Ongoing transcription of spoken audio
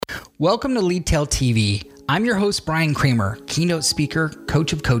Welcome to LeadTail TV. I'm your host, Brian Kramer, keynote speaker,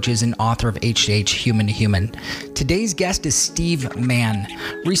 coach of coaches, and author of H2H Human to Human. Today's guest is Steve Mann,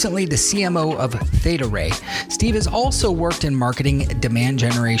 recently the CMO of ThetaRay. Steve has also worked in marketing, demand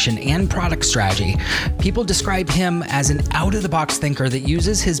generation, and product strategy. People describe him as an out-of-the-box thinker that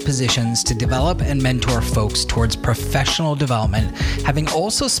uses his positions to develop and mentor folks towards professional development, having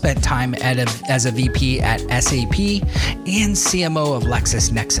also spent time as a VP at SAP and CMO of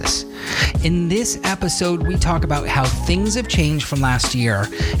LexisNexis. In this episode, we talk about how things have changed from last year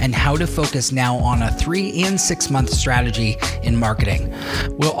and how to focus now on a 3 and 6 month strategy in marketing.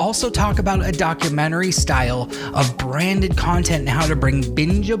 We'll also talk about a documentary style of branded content and how to bring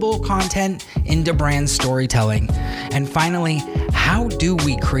bingeable content into brand storytelling. And finally, how do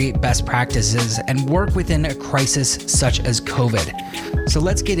we create best practices and work within a crisis such as COVID? So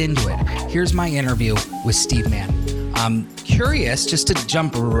let's get into it. Here's my interview with Steve Mann. I'm curious, just to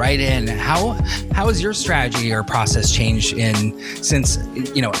jump right in, how has your strategy or process changed since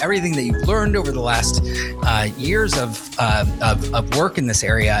everything that you've learned over the last years of work in this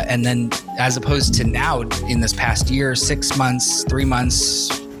area, and then as opposed to now in this past year, 6 months, 3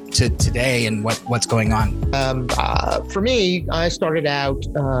 months to today, and what's going on? For me, I started out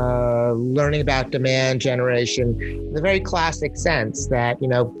learning about demand generation in the very classic sense that,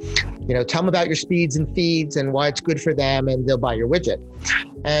 tell them about your speeds and feeds and why it's good for them, and they'll buy your widget.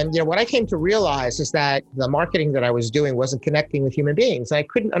 And, what I came to realize is that the marketing that I was doing wasn't connecting with human beings. And I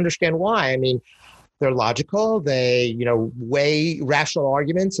couldn't understand why. I mean, they're logical. They, weigh rational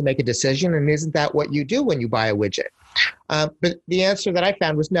arguments and make a decision. And isn't that what you do when you buy a widget? But the answer that I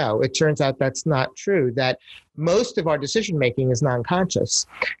found was no. It turns out that's not true, that most of our decision-making is non-conscious.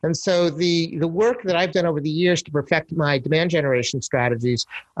 And so the work that I've done over the years to perfect my demand generation strategies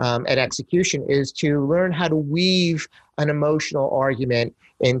at execution is to learn how to weave an emotional argument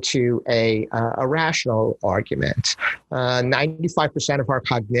into a rational argument. 95% of our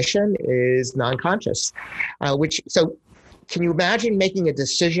cognition is non-conscious, so can you imagine making a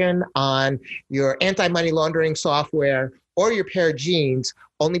decision on your anti-money laundering software or your pair of jeans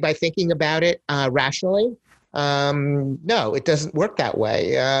only by thinking about it rationally? No, it doesn't work that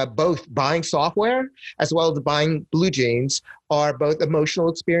way. Both buying software as well as buying blue jeans are both emotional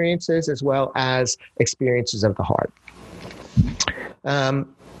experiences as well as experiences of the heart.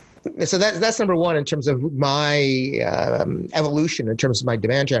 So that's number one in terms of my evolution, in terms of my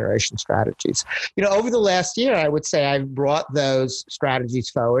demand generation strategies. Over the last year, I would say I've brought those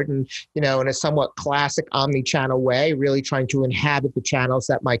strategies forward and, in a somewhat classic omni-channel way, really trying to inhabit the channels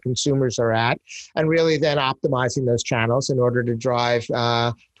that my consumers are at, and really then optimizing those channels in order to drive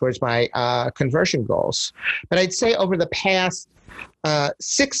towards my conversion goals. But I'd say over the past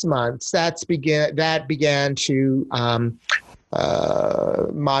 6 months, that began to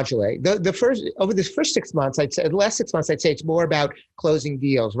modulate. Over the first 6 months, the last 6 months, I'd say it's more about closing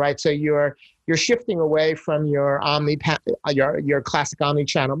deals, right? So you're shifting away from your classic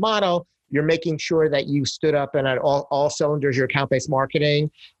omni-channel model. You're making sure that you stood up and at all cylinders, your account-based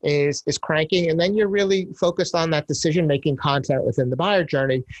marketing is cranking. And then you're really focused on that decision-making content within the buyer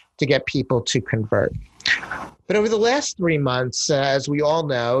journey to get people to convert. But over the last 3 months, as we all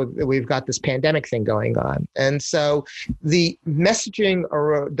know, we've got this pandemic thing going on. And so the messaging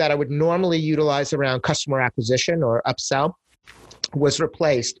that I would normally utilize around customer acquisition or upsell was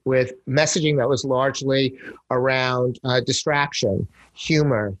replaced with messaging that was largely around distraction,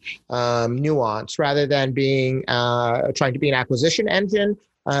 humor, nuance, rather than trying to be an acquisition engine,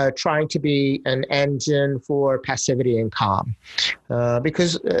 trying to be an engine for passivity and calm.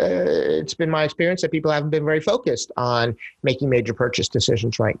 Because it's been my experience that people haven't been very focused on making major purchase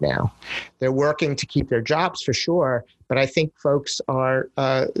decisions right now. They're working to keep their jobs for sure, but I think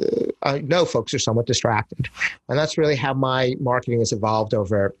I know folks are somewhat distracted. And that's really how my marketing has evolved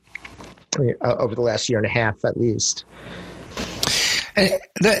over the last year and a half at least.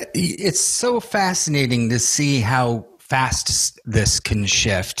 It's so fascinating to see how fast this can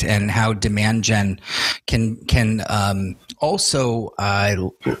shift and how demand gen can also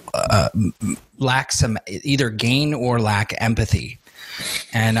lack some either gain or lack empathy.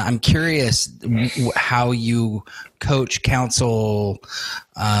 And I'm curious how you coach, counsel,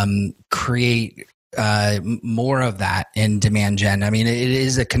 create more of that in demand gen. I mean, it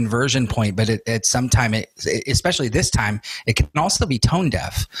is a conversion point, but at some time, especially this time, it can also be tone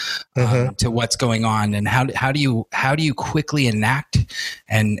deaf to what's going on. And how do you quickly enact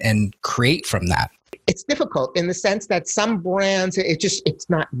and create from that? It's difficult in the sense that some brands, it's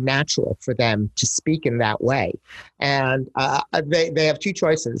not natural for them to speak in that way. And they have two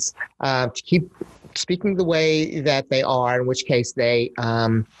choices, to keep speaking the way that they are, in which case their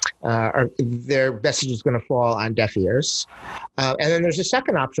message is going to fall on deaf ears. And then there's a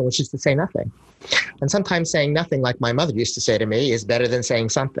second option, which is to say nothing. And sometimes saying nothing, like my mother used to say to me, is better than saying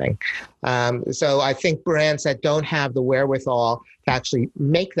something. So I think brands that don't have the wherewithal to actually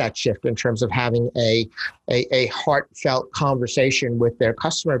make that shift in terms of having a heartfelt conversation with their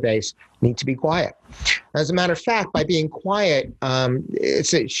customer base need to be quiet. As a matter of fact, by being quiet,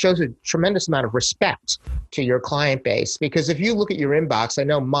 it shows a tremendous amount of respect to your client base. Because if you look at your inbox, I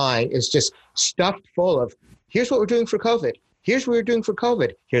know mine is just stuffed full of, here's what we're doing for COVID. Here's what we're doing for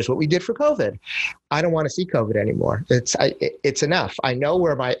COVID. Here's what we did for COVID. I don't want to see COVID anymore. It's enough. I know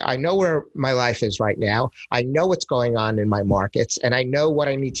where my life is right now. I know what's going on in my markets, and I know what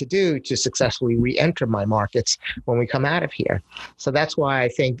I need to do to successfully re-enter my markets when we come out of here. So that's why I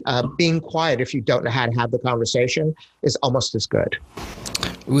think being quiet, if you don't know how to have the conversation, is almost as good.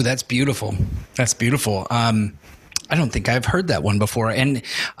 Ooh, that's beautiful. That's beautiful. I don't think I've heard that one before, and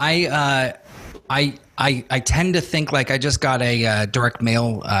I tend to think, like, I just got a direct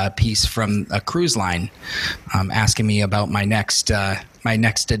mail piece from a cruise line asking me about my next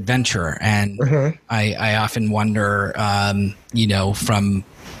adventure, and I often wonder, from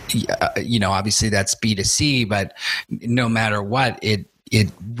obviously that's B2C, but no matter what, it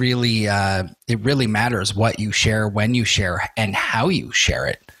really matters what you share, when you share, and how you share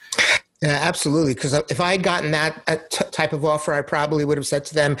it. Yeah, absolutely. Because if I had gotten that type of offer, I probably would have said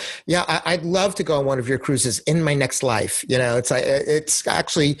to them, "Yeah, I'd love to go on one of your cruises in my next life." It's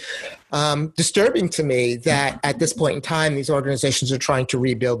actually disturbing to me that at this point in time, these organizations are trying to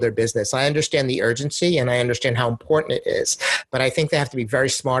rebuild their business. I understand the urgency and I understand how important it is, but I think they have to be very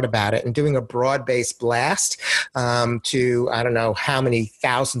smart about it. And doing a broad-based blast to, I don't know how many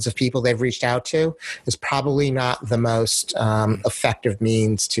thousands of people they've reached out to, is probably not the most effective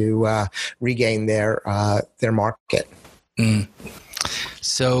means to regain their market. Mm.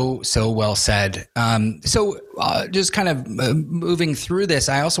 So well said. Just kind of moving through this,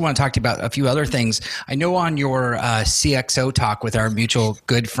 I also want to talk to you about a few other things. I know on your CXO talk with our mutual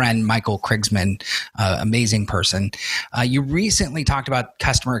good friend, Michael Krigsman, amazing person, you recently talked about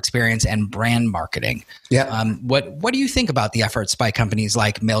customer experience and brand marketing. Yeah. What do you think about the efforts by companies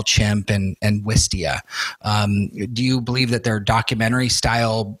like MailChimp and Wistia? Do you believe that their documentary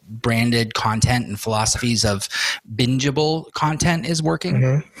style branded content and philosophies of bingeable content is working?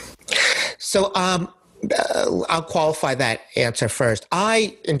 Mm-hmm. So I'll qualify that answer first.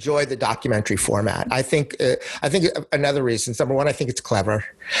 I enjoy the documentary format. I think another reason, number one, I think it's clever.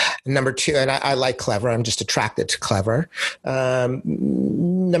 Number two, and I like clever. I'm just attracted to clever.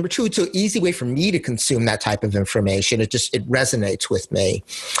 Number two, it's an easy way for me to consume that type of information. It resonates with me.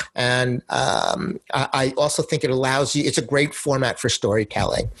 And I also think it allows you, it's a great format for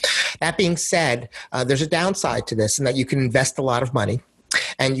storytelling. That being said, there's a downside to this in that you can invest a lot of money.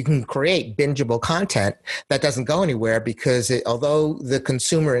 And you can create bingeable content that doesn't go anywhere because although the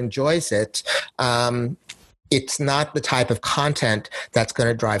consumer enjoys it, it's not the type of content that's going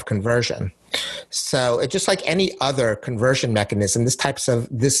to drive conversion. So it's just like any other conversion mechanism, this type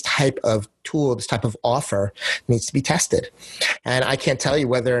of tool, this type of offer needs to be tested. And I can't tell you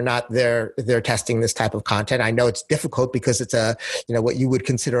whether or not they're testing this type of content. I know it's difficult because it's what you would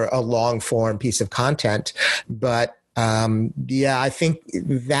consider a long form piece of content, but I think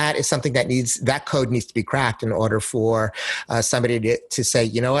that is something that code needs to be cracked in order for somebody to say,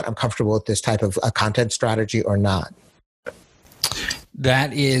 you know what, I'm comfortable with this type of content strategy or not.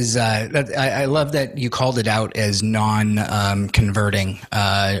 That is, I love that you called it out as non-converting,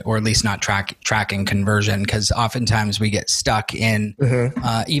 or at least not tracking conversion, because oftentimes we get stuck in,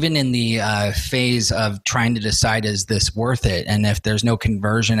 even in the phase of trying to decide, is this worth it? And if there's no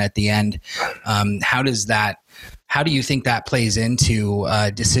conversion at the end, how do you think that plays into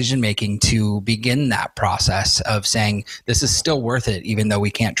decision-making to begin that process of saying this is still worth it, even though we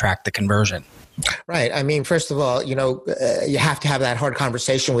can't track the conversion? Right. I mean, first of all, you have to have that hard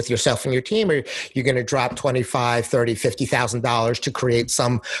conversation with yourself and your team, or you're going to drop $25,000, $30,000, $50,000 to create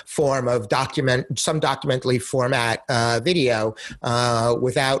some form of documentally format video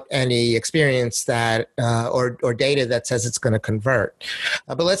without any experience that or data that says it's going to convert.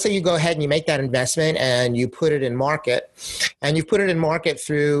 But let's say you go ahead and you make that investment and you put it in market, and you put it in market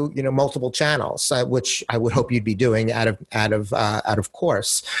through multiple channels, which I would hope you'd be doing out of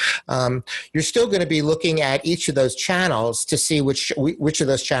course. You're you're still going to be looking at each of those channels to see which of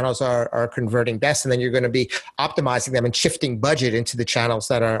those channels are converting best. And then you're going to be optimizing them and shifting budget into the channels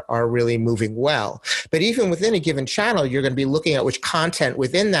that are really moving well. But even within a given channel, you're going to be looking at which content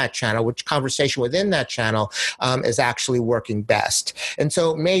within that channel, which conversation within that channel is actually working best. And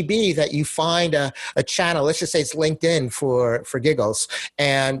so it may be that you find a channel, let's just say it's LinkedIn for giggles.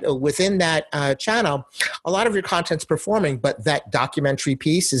 And within that channel, a lot of your content's performing, but that documentary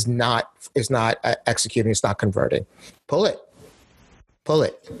piece is not executing, it's not converting. Pull it.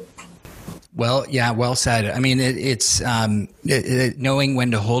 Well, yeah, well said. I mean, it's knowing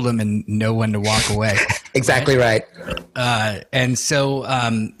when to hold them and know when to walk away. Exactly right. And so,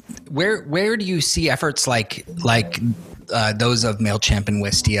 where do you see efforts like those of MailChimp and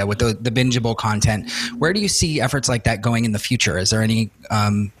Wistia with the bingeable content? Where do you see efforts like that going in the future? Is there any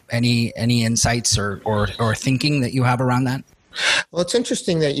insights or thinking that you have around that? Well, it's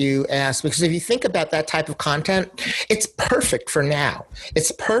interesting that you asked, because if you think about that type of content, it's perfect for now.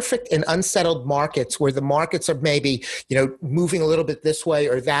 It's perfect in unsettled markets where the markets are maybe, moving a little bit this way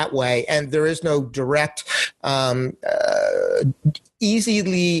or that way, and there is no direct,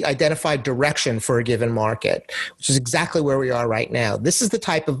 easily identified direction for a given market, which is exactly where we are right now. This is the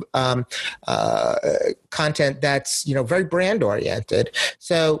type of content that's, very brand oriented.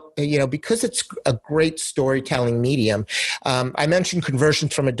 So, because it's a great storytelling medium, I mentioned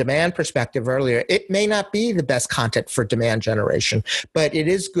conversions from a demand perspective earlier. It may not be the best content for demand generation, but it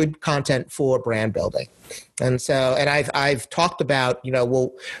is good content for brand building. And so, and I've talked about,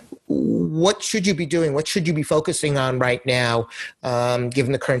 what should you be doing? What should you be focusing on right now,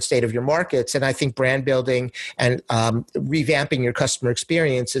 given the current state of your markets? And I think brand building and revamping your customer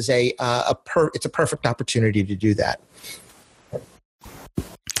experience is it's a perfect opportunity to do that.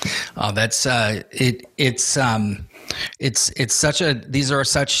 Oh, that's these are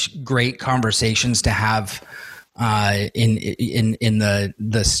such great conversations to have in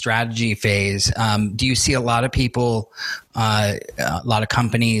the strategy phase. Do you see a lot of people, a lot of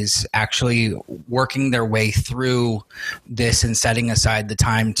companies actually working their way through this and setting aside the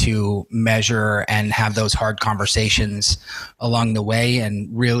time to measure and have those hard conversations along the way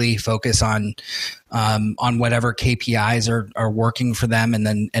and really focus on whatever KPIs are working for them, and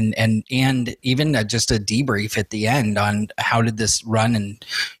then and even just a debrief at the end on how did this run and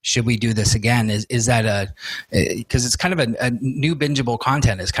should we do this again? Is that because it's kind of a new bingeable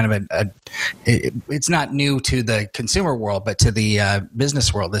content. It's kind of it's not new to the consumer world, but to the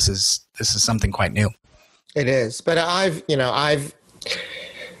business world, this is something quite new. It is, but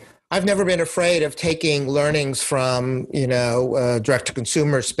I've never been afraid of taking learnings from, direct to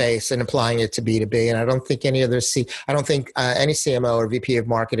consumer space and applying it to B2B. And I don't think any CMO or VP of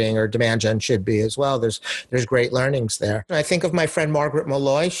marketing or demand gen should be as well. There's great learnings there. I think of my friend Margaret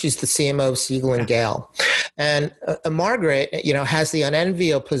Molloy. She's the CMO of Siegel and Gale. And Margaret, has the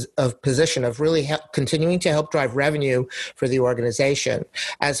unenviable position of really continuing to help drive revenue for the organization,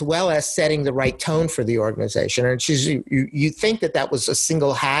 as well as setting the right tone for the organization. And you think that was a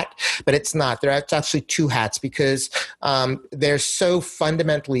single hat, but it's not. It's actually two hats, because they're so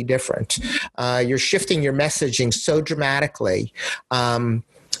fundamentally different. You're shifting your messaging so dramatically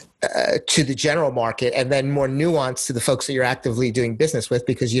to the general market, and then more nuanced to the folks that you're actively doing business with,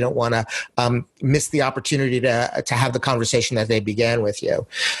 because you don't want to miss the opportunity to have the conversation that they began with you.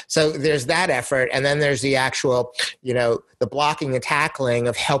 So there's that effort. And then there's the actual, the blocking and tackling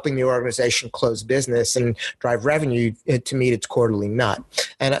of helping the organization close business and drive revenue to meet its quarterly nut.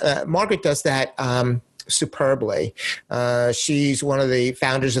 And Margaret does that superbly. She's one of the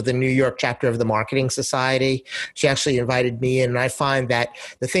founders of the New York chapter of the Marketing Society. She actually invited me in, and I find that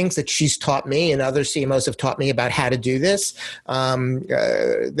the things that she's taught me and other CMOs have taught me about how to do this,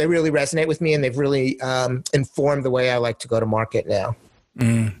 they really resonate with me, and they've really informed the way I like to go to market now.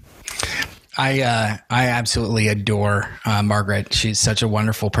 I absolutely adore Margaret. She's such a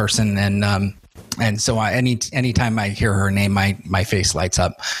wonderful person, and so anytime I hear her name, my face lights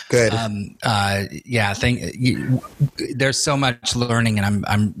up. Good. There's so much learning, and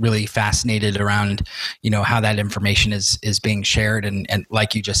I'm really fascinated around, how that information is being shared, and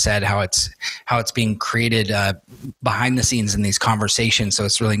like you just said, how it's being created behind the scenes in these conversations. So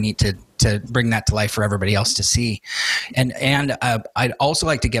it's really neat to bring that to life for everybody else to see. And I'd also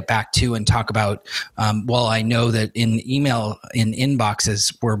like to get back to and talk about, while I know that in email, in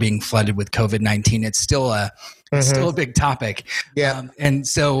inboxes, we're being flooded with COVID-19, it's still a big topic. Yeah. And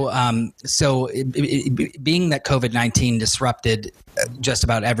so being that COVID-19 disrupted just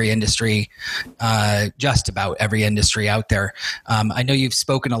about every industry out there, I know you've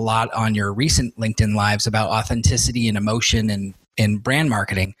spoken a lot on your recent LinkedIn Lives about authenticity and emotion in brand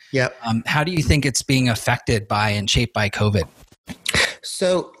marketing. Yep. How do you think it's being affected by and shaped by COVID?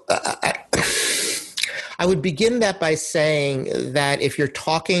 So I would begin that by saying that if you're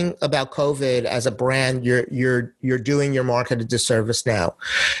talking about COVID as a brand, you're doing your market a disservice now.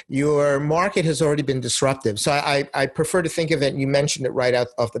 Your market has already been disruptive. So I prefer to think of it, and you mentioned it right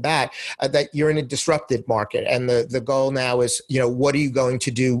off the bat, that you're in a disrupted market. And the goal now is, what are you going to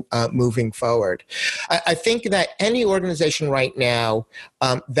do moving forward? I think that any organization right now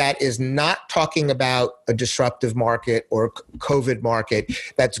that is not talking about a disruptive market or COVID market,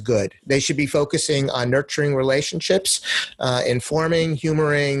 that's good. They should be focusing on nurturing relationships, informing,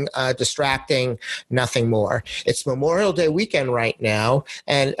 humoring, distracting, nothing more. It's Memorial Day weekend right now.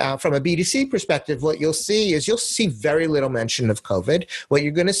 And from a B2C perspective, what you'll see very little mention of COVID. What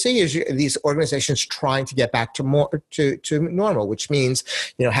you're going to see is these organizations trying to get back to normal, which means,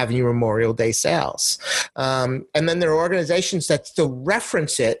 having your Memorial Day sales. And then there are organizations that still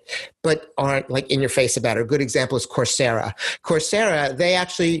reference it, but aren't like in your face about it. A good example is Coursera. Coursera, they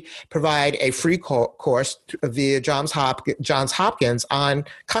actually provide a free course via Johns Hopkins on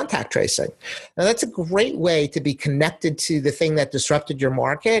contact tracing. Now, that's a great way to be connected to the thing that disrupted your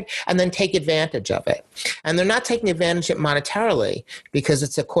market and then take advantage of it. And they're not taking advantage of it monetarily because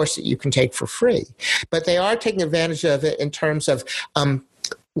it's a course that you can take for free, but they are taking advantage of it in terms of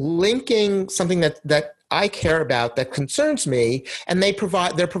linking something that I care about, that concerns me, and they're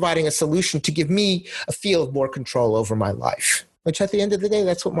providing a solution to give me a feel of more control over my life, which at the end of the day,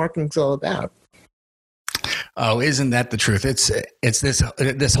 that's what marketing's all about. Oh, isn't that the truth? It's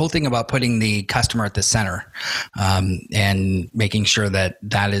this whole thing about putting the customer at the center, and making sure that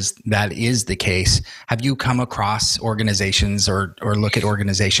is the case. Have you come across organizations or look at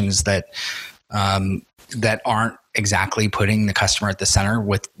organizations that aren't exactly putting the customer at the center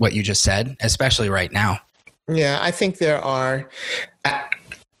with what you just said, especially right now? Yeah, I think there are.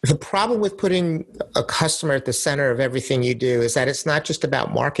 The problem with putting a customer at the center of everything you do is that it's not just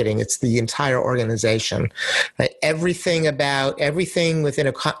about marketing, it's the entire organization. Everything within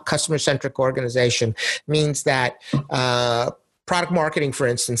a customer-centric organization means that product marketing, for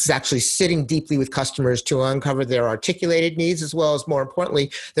instance, is actually sitting deeply with customers to uncover their articulated needs, as well as, more importantly,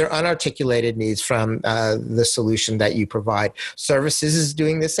 their unarticulated needs from the solution that you provide. Services is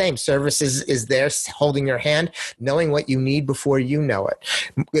doing the same. Services is there holding your hand, knowing what you need before you know it.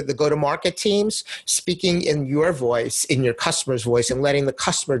 The go-to-market teams, speaking in your voice, in your customer's voice, and letting the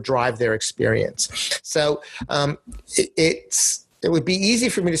customer drive their experience. So it would be easy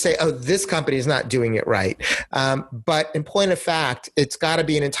for me to say, oh, this company is not doing it right. But in point of fact, it's got to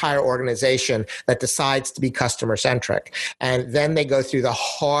be an entire organization that decides to be customer-centric. And then they go through the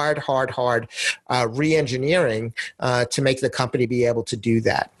hard re-engineering to make the company be able to do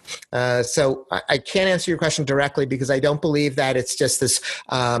that. So I can't answer your question directly because I don't believe that it's just this,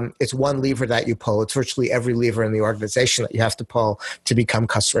 it's one lever that you pull. It's virtually every lever in the organization that you have to pull to become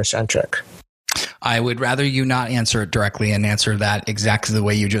customer-centric. I would rather you not answer it directly and answer that exactly the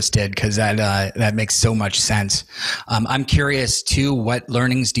way you just did, because that makes so much sense. I'm curious too, what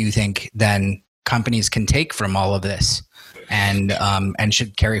learnings do you think then companies can take from all of this and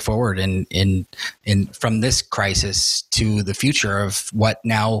should carry forward in from this crisis to the future of what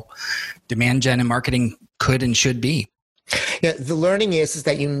now demand gen and marketing could and should be? Yeah, the learning is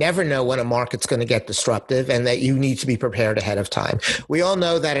that you never know when a market's going to get disruptive and that you need to be prepared ahead of time. We all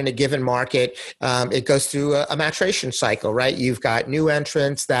know that in a given market, it goes through a maturation cycle, right? You've got new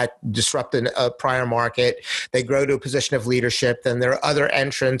entrants that disrupt a prior market. They grow to a position of leadership. Then there are other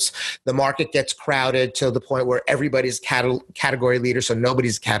entrants. The market gets crowded to the point where everybody's category leader, so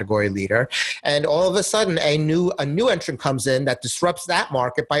nobody's a category leader. And all of a sudden, a new entrant comes in that disrupts that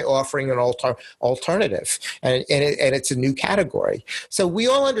market by offering an alternative. And it's a new category. So we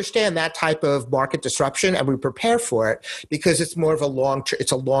all understand that type of market disruption and we prepare for it because it's more of a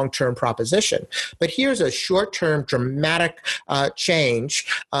long-term proposition. But here's a short-term dramatic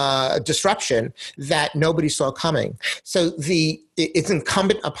disruption that nobody saw coming. So it's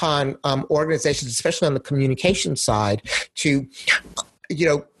incumbent upon organizations, especially on the communication side, to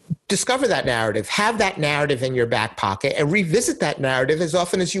discover that narrative, have that narrative in your back pocket, and revisit that narrative as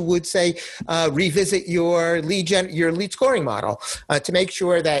often as you would say, revisit your lead scoring model to make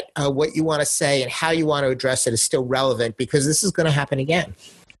sure that what you want to say and how you want to address it is still relevant, because this is going to happen again.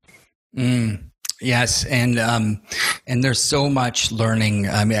 Yes, and there's so much learning.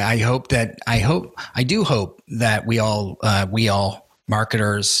 I mean, I do hope that we all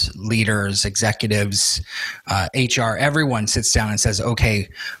marketers, leaders, executives, HR, everyone sits down and says, okay,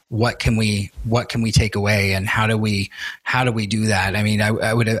 what can we take away, and how do we do that? I mean,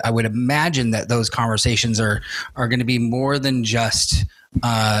 I would imagine that those conversations are going to be more than just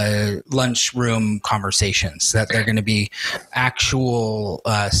lunchroom conversations, that they're going to be actual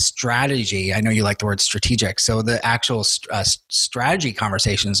strategy. I know you like the word strategic, so the actual strategy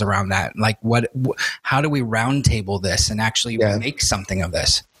conversations around that, like how do we roundtable this and actually make something of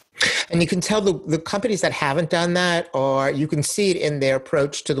this? And you can tell the companies that haven't done that, or you can see it in their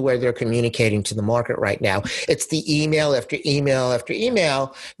approach to the way they're communicating to the market right now. It's the email after email after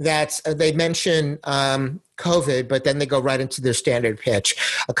email that they mention COVID, but then they go right into their standard pitch.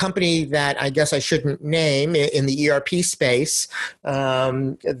 A company that I guess I shouldn't name in the ERP space,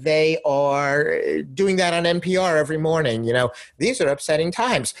 they are doing that on NPR every morning. These are upsetting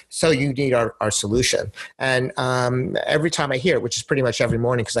times, so you need our solution. And every time I hear it, which is pretty much every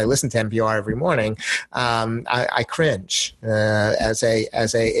morning because I listen to NPR every morning, I cringe as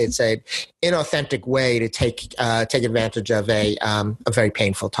it's a inauthentic way to take advantage of a very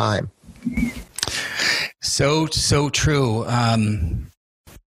painful time. So true. That's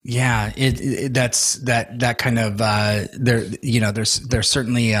that kind of there. There's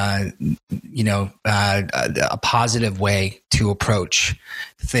certainly a positive way to approach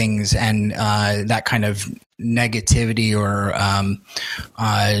things, and that kind of negativity or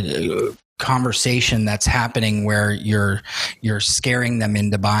conversation that's happening where you're scaring them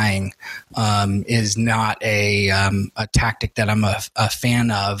into buying is not a tactic that I'm a fan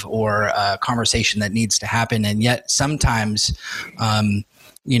of, or a conversation that needs to happen. And yet sometimes,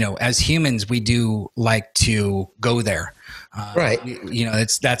 as humans, we do like to go there. Right.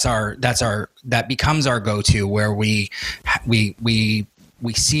 That becomes our go-to, where we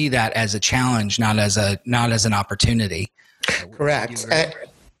see that as a challenge, not as an opportunity. Correct.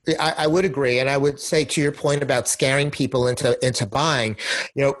 I would agree. And I would say, to your point about scaring people into buying,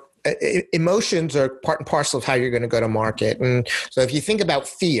 emotions are part and parcel of how you're going to go to market. And so if you think about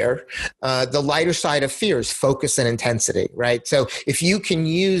fear, the lighter side of fear is focus and intensity, right? So if you can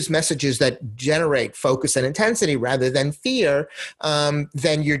use messages that generate focus and intensity rather than fear,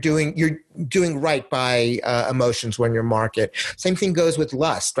 then you're doing right by emotions when you're market. Same thing goes with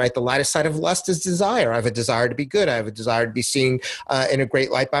lust, right? The lighter side of lust is desire. I have a desire to be good. I have a desire to be seen in a great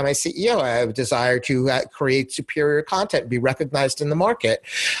light by my CEO. I have a desire to create superior content and be recognized in the market.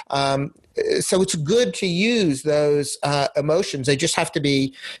 So it's good to use those emotions. They just have to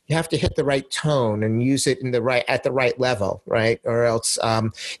be, you have to hit the right tone and use it at the right level, right? Or else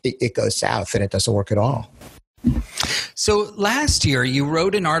it goes south and it doesn't work at all. So last year, you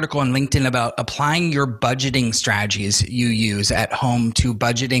wrote an article on LinkedIn about applying your budgeting strategies you use at home to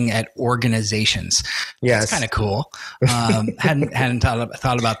budgeting at organizations. Yes. That's kind of cool. Hadn't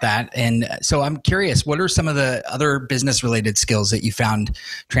thought about that. And so I'm curious, what are some of the other business-related skills that you found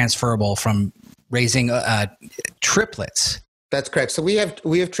transferable from raising triplets? That's correct. So we have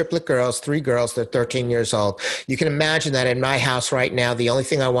triplet girls, 3 girls. They're 13 years old. You can imagine that in my house right now, the only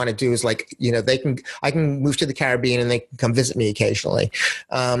thing I want to do is I can move to the Caribbean and they can come visit me occasionally.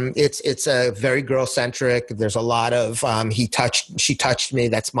 It's a very girl centric. There's a lot of she touched me.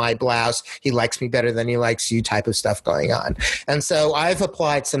 That's my blouse. He likes me better than he likes you type of stuff going on. And so I've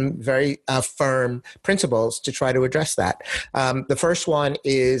applied some very firm principles to try to address that. The first one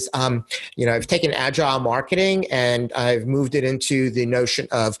is, I've taken agile marketing and I've moved it into the notion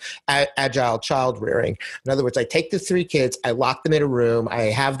of agile child rearing. In other words, I take the 3 kids, I lock them in a room, I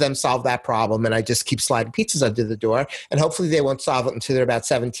have them solve that problem, and I just keep sliding pizzas under the door, and hopefully they won't solve it until they're about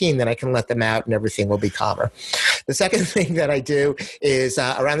 17, then I can let them out and everything will be calmer. The second thing that I do is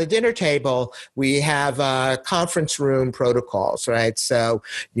around the dinner table, we have conference room protocols, right? So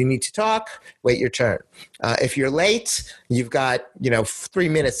you need to talk, wait your turn. If you're late, you've got 3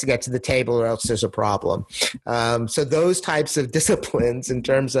 minutes to get to the table or else there's a problem. So those types of disciplines in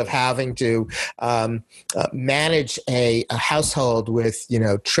terms of having to manage a household with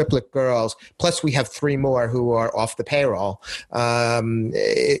triplet girls, plus we have 3 more who are off the payroll,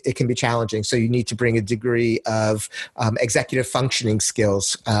 it can be challenging. So you need to bring a degree of executive functioning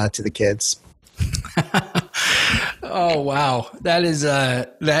skills to the kids. Oh, wow. That is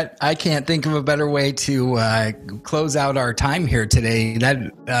that I can't think of a better way to close out our time here today. That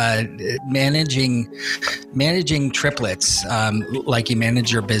managing triplets like you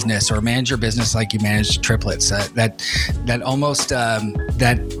manage your business, or manage your business like you manage triplets. That almost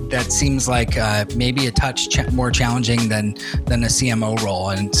that seems like maybe a touch more challenging than a CMO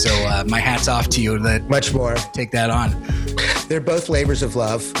role. And so my hat's off to you. That much more. Take that on. They're both labors of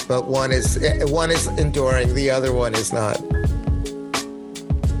love, but one is enduring, the other one is not.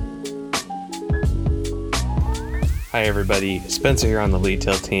 Hi everybody, Spencer here on the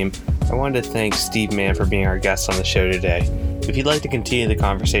Leadtail team. I wanted to thank Steve Mann for being our guest on the show today. If you'd like to continue the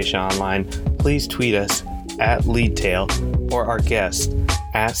conversation online, please tweet us at Leadtail or our guest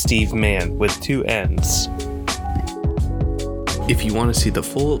at Steve Mann with 2 N's. If you want to see the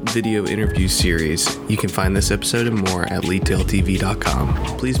full video interview series, you can find this episode and more at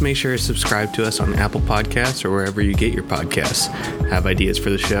leadtailtv.com. Please make sure to subscribe to us on Apple Podcasts or wherever you get your podcasts. Have ideas for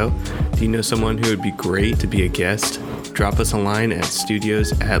the show? Do you know someone who would be great to be a guest? Drop us a line at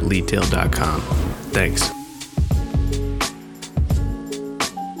studios@leadtail.com. Thanks.